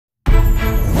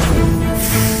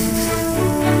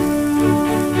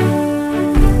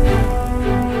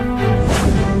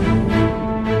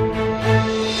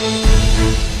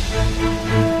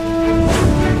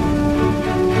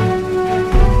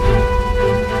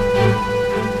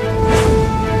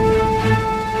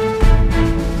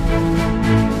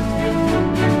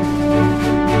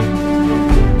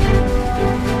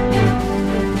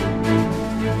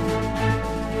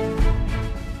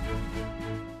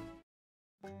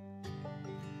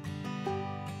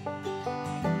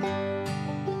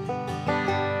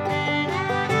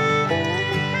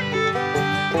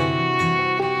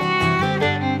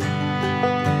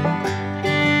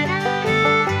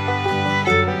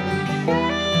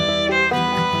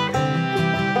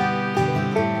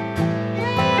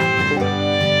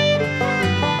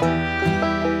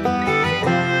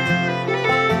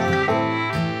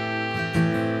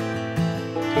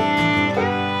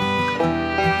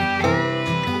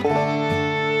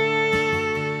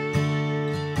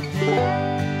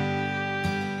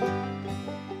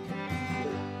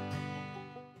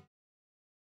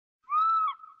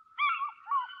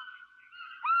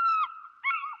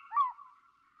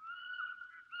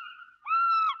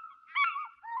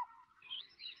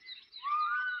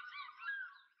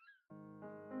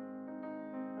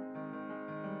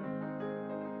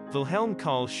Wilhelm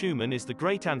Karl Shuman is the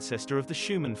great ancestor of the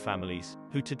Shuman families,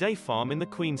 who today farm in the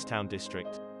Queenstown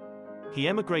district. He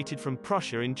emigrated from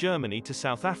Prussia in Germany to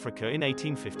South Africa in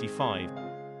 1855.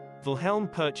 Wilhelm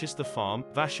purchased the farm,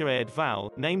 Washer Aard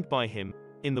Val, named by him,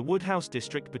 in the Woodhouse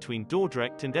district between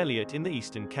Dordrecht and Elliot in the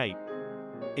Eastern Cape.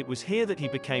 It was here that he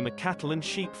became a cattle and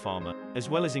sheep farmer, as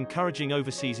well as encouraging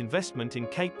overseas investment in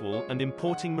Cape wool and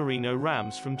importing merino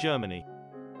rams from Germany.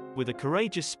 With a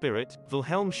courageous spirit,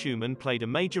 Wilhelm Shuman played a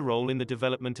major role in the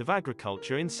development of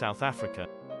agriculture in South Africa.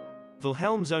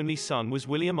 Wilhelm's only son was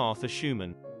William Arthur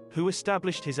Shuman, who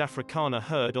established his Afrikaner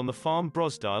herd on the farm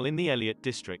Brosdale in the Elliot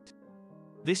district.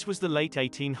 This was the late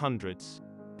 1800s,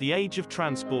 the age of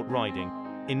transport riding.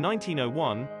 In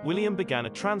 1901, William began a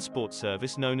transport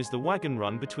service known as the Wagon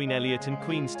Run between Elliot and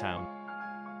Queenstown.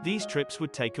 These trips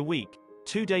would take a week.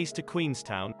 2 days to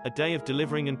Queenstown, a day of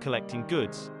delivering and collecting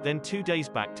goods, then 2 days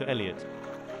back to Elliot.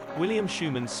 William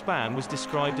Shuman's span was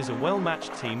described as a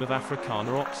well-matched team of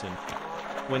Afrikaner oxen.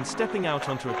 When stepping out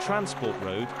onto a transport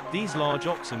road, these large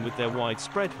oxen with their wide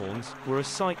spread horns were a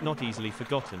sight not easily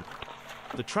forgotten.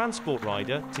 The transport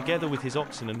rider, together with his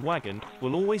oxen and wagon,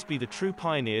 will always be the true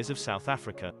pioneers of South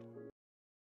Africa.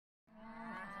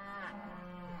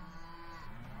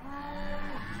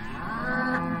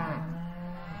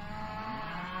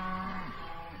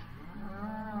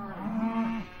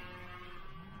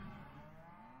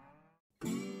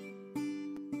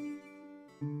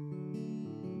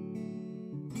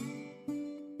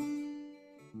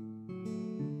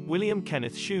 William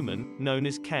Kenneth Shuman, known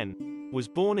as Ken, was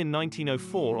born in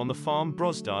 1904 on the farm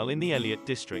Brosdale in the Elliot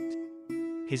district.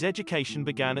 His education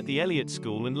began at the Elliot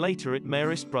School and later at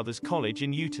Marist Brothers College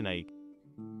in Uitenhage.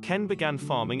 Ken began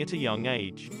farming at a young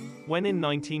age. When in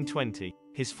 1920,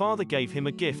 his father gave him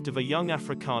a gift of a young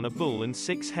Afrikaner bull and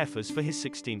 6 heifers for his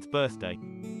 16th birthday.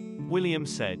 William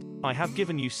said, "I have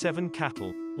given you 7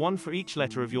 cattle, 1 for each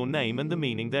letter of your name and the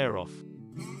meaning thereof.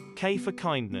 K for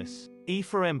kindness, E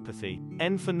for empathy,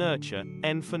 N for nurture,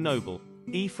 N for noble,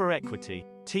 E for equity,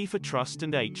 T for trust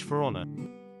and H for honor."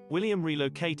 William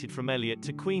relocated from Elliot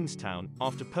to Queenstown,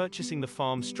 after purchasing the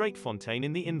farm Straatfontein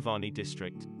in the Invani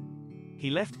district. He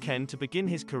left Ken to begin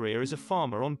his career as a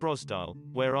farmer on Brosdale,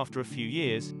 where after a few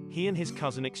years, he and his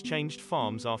cousin exchanged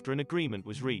farms after an agreement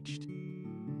was reached.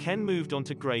 Ken moved on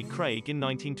to Grey Craig in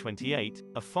 1928,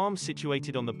 a farm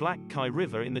situated on the Black Kye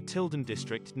River in the Tilden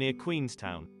district near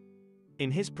Queenstown. In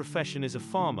his profession as a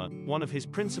farmer, one of his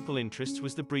principal interests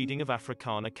was the breeding of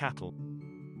Afrikaner cattle.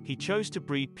 He chose to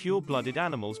breed pure-blooded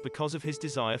animals because of his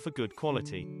desire for good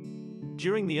quality.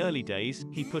 During the early days,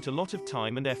 he put a lot of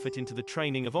time and effort into the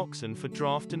training of oxen for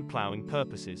draft and ploughing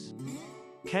purposes.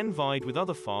 Ken vied with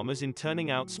other farmers in turning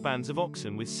out spans of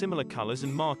oxen with similar colors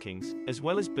and markings, as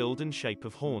well as build and shape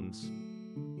of horns.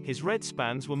 His red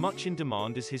spans were much in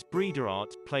demand as his breeder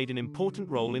art played an important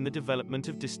role in the development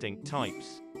of distinct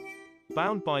types.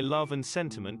 Bound by love and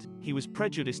sentiment, he was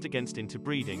prejudiced against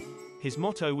interbreeding. His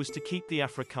motto was to keep the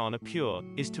Afrikaner pure,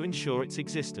 is to ensure its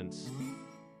existence.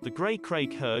 The Grey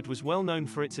Craig herd was well known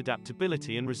for its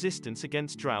adaptability and resistance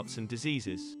against droughts and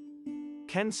diseases.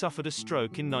 Ken suffered a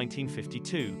stroke in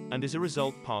 1952, and as a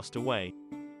result passed away.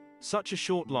 Such a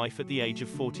short life at the age of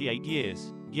 48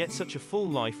 years, yet such a full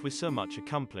life with so much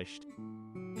accomplished.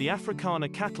 The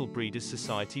Afrikaner Cattle Breeders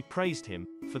Society praised him,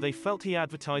 for they felt he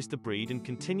advertised the breed and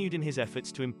continued in his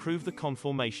efforts to improve the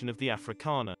conformation of the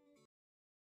Afrikaner.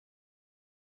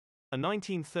 A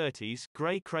 1930s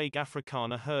Grey Craig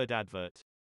Afrikaner herd advert.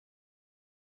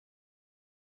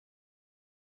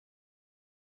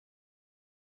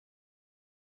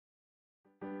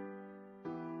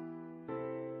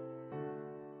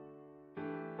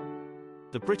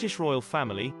 The British royal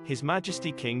family, His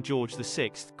Majesty King George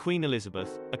VI, Queen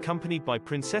Elizabeth, accompanied by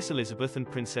Princess Elizabeth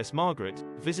and Princess Margaret,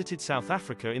 visited South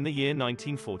Africa in the year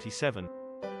 1947.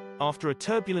 After a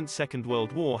turbulent Second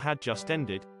World War had just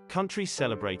ended, countries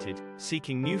celebrated,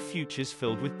 seeking new futures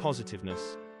filled with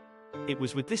positiveness. It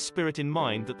was with this spirit in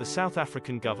mind that the South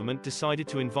African government decided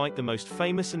to invite the most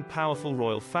famous and powerful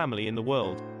royal family in the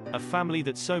world, a family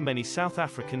that so many South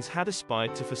Africans had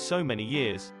aspired to for so many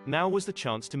years. Now was the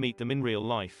chance to meet them in real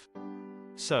life.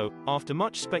 So, after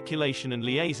much speculation and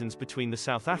liaisons between the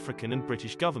South African and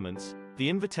British governments, the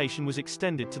invitation was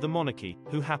extended to the monarchy,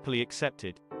 who happily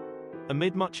accepted.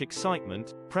 Amid much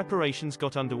excitement, preparations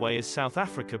got underway as South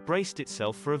Africa braced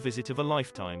itself for a visit of a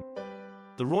lifetime.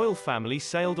 The royal family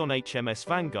sailed on HMS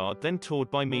Vanguard, then toured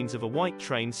by means of a white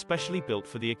train specially built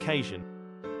for the occasion.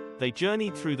 They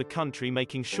journeyed through the country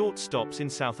making short stops in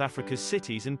South Africa's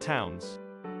cities and towns.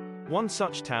 One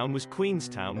such town was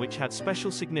Queenstown, which had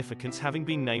special significance having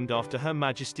been named after Her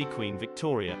Majesty Queen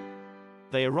Victoria.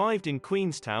 They arrived in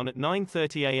Queenstown at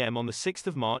 9:30 a.m. on the 6th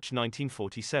of March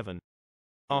 1947.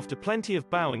 After plenty of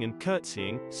bowing and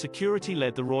curtsying, security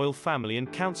led the royal family and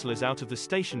councillors out of the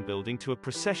station building to a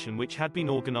procession which had been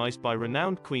organised by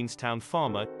renowned Queenstown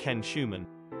farmer, Ken Shuman.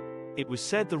 It was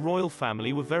said the royal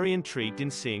family were very intrigued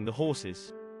in seeing the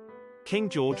horses. King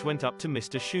George went up to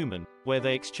Mr. Shuman, where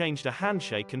they exchanged a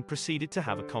handshake and proceeded to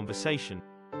have a conversation.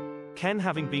 Ken,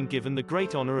 having been given the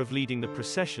great honour of leading the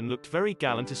procession, looked very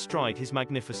gallant astride his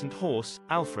magnificent horse,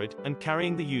 Alfred, and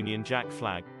carrying the Union Jack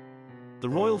flag. The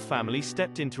royal family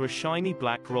stepped into a shiny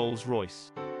black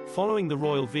Rolls-Royce. Following the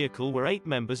royal vehicle were 8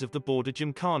 members of the Border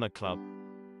Gymkhana Club.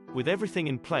 With everything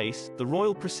in place, the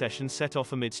royal procession set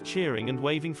off amidst cheering and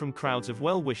waving from crowds of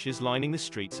well-wishers lining the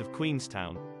streets of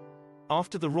Queenstown.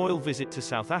 After the royal visit to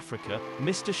South Africa,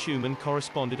 Mr. Shuman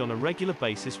corresponded on a regular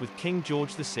basis with King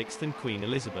George VI and Queen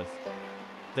Elizabeth.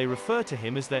 They refer to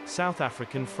him as their South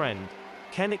African friend.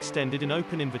 Ken extended an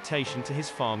open invitation to his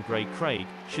farm Grey Craig,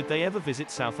 should they ever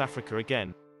visit South Africa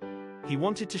again. He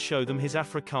wanted to show them his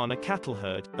Afrikaner cattle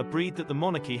herd, a breed that the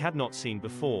monarchy had not seen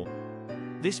before.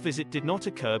 This visit did not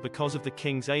occur because of the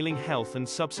king's ailing health and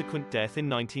subsequent death in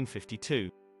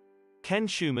 1952. Ken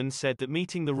Shuman said that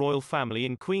meeting the royal family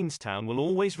in Queenstown will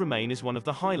always remain as one of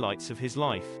the highlights of his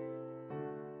life.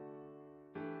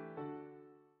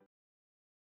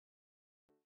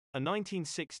 A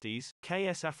 1960s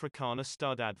KS Afrikaner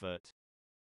stud advert.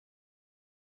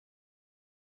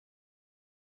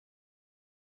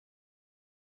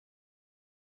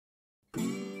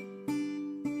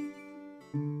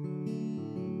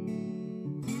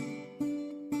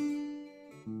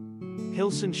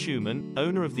 Hilson Shuman,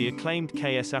 owner of the acclaimed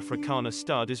KS Afrikaner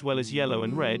stud as well as yellow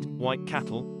and red, white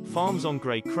cattle, farms on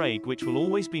Grey Craig, which will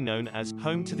always be known as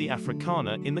home to the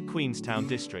Afrikaner in the Queenstown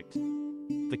district.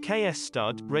 The KS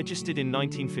stud, registered in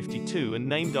 1952 and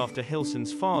named after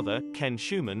Hilson's father, Ken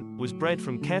Shuman, was bred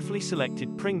from carefully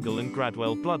selected Pringle and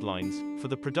Gradwell bloodlines, for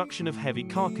the production of heavy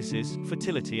carcasses,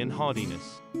 fertility and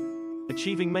hardiness.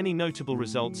 Achieving many notable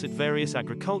results at various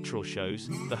agricultural shows,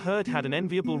 the herd had an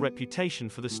enviable reputation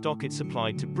for the stock it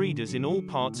supplied to breeders in all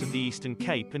parts of the Eastern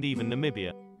Cape and even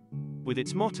Namibia. With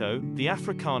its motto, the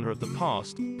Afrikaner of the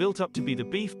past, built up to be the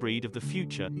beef breed of the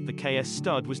future, the KS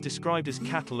stud was described as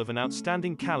cattle of an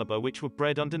outstanding caliber which were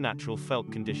bred under natural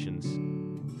veldt conditions.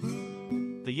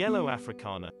 The Yellow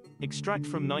Afrikaner. Extract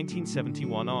from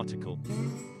 1971 article.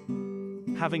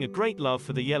 Having a great love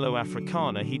for the Yellow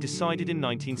Afrikaner, he decided in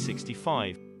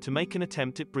 1965 to make an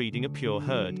attempt at breeding a pure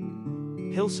herd.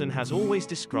 Hilson has always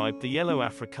described the Yellow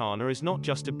Afrikaner as not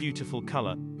just a beautiful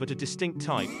color, but a distinct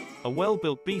type, a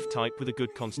well-built beef type with a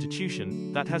good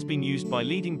constitution, that has been used by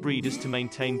leading breeders to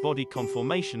maintain body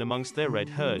conformation amongst their red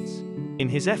herds. In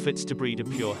his efforts to breed a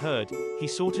pure herd, he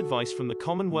sought advice from the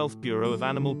Commonwealth Bureau of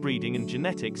Animal Breeding and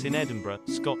Genetics in Edinburgh,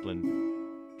 Scotland.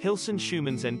 Hilson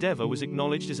Shuman's endeavor was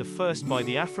acknowledged as a first by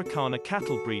the Afrikaner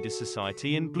Cattle Breeders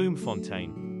Society in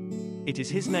Bloemfontein. It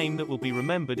is his name that will be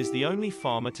remembered as the only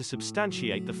farmer to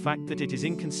substantiate the fact that it is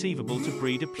inconceivable to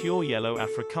breed a pure yellow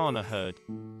Afrikaner herd.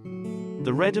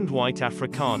 The Red and White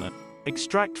Afrikaner.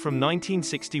 Extract from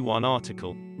 1961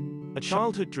 article. A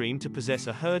childhood dream to possess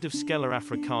a herd of Skeller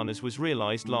Afrikaners was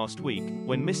realized last week,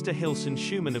 when Mr. Hilson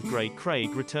Shuman of Grey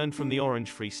Craig returned from the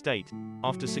Orange Free State,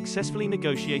 after successfully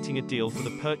negotiating a deal for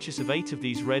the purchase of 8 of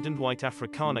these red and white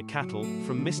Afrikaner cattle,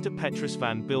 from Mr. Petrus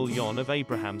van Biljon of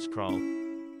Abrahamskraal.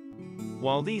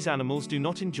 While these animals do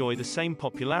not enjoy the same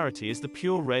popularity as the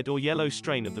pure red or yellow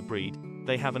strain of the breed,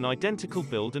 they have an identical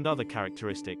build and other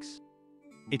characteristics.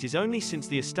 It is only since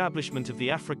the establishment of the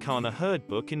Afrikaner Herd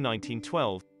Book in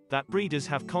 1912, that breeders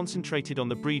have concentrated on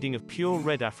the breeding of pure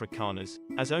red Afrikaners,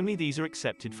 as only these are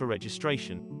accepted for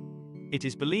registration. It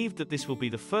is believed that this will be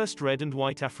the first red and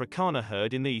white Afrikaner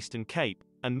herd in the Eastern Cape,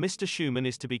 and Mr. Shuman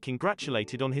is to be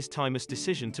congratulated on his timeless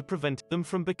decision to prevent them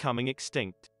from becoming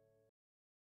extinct.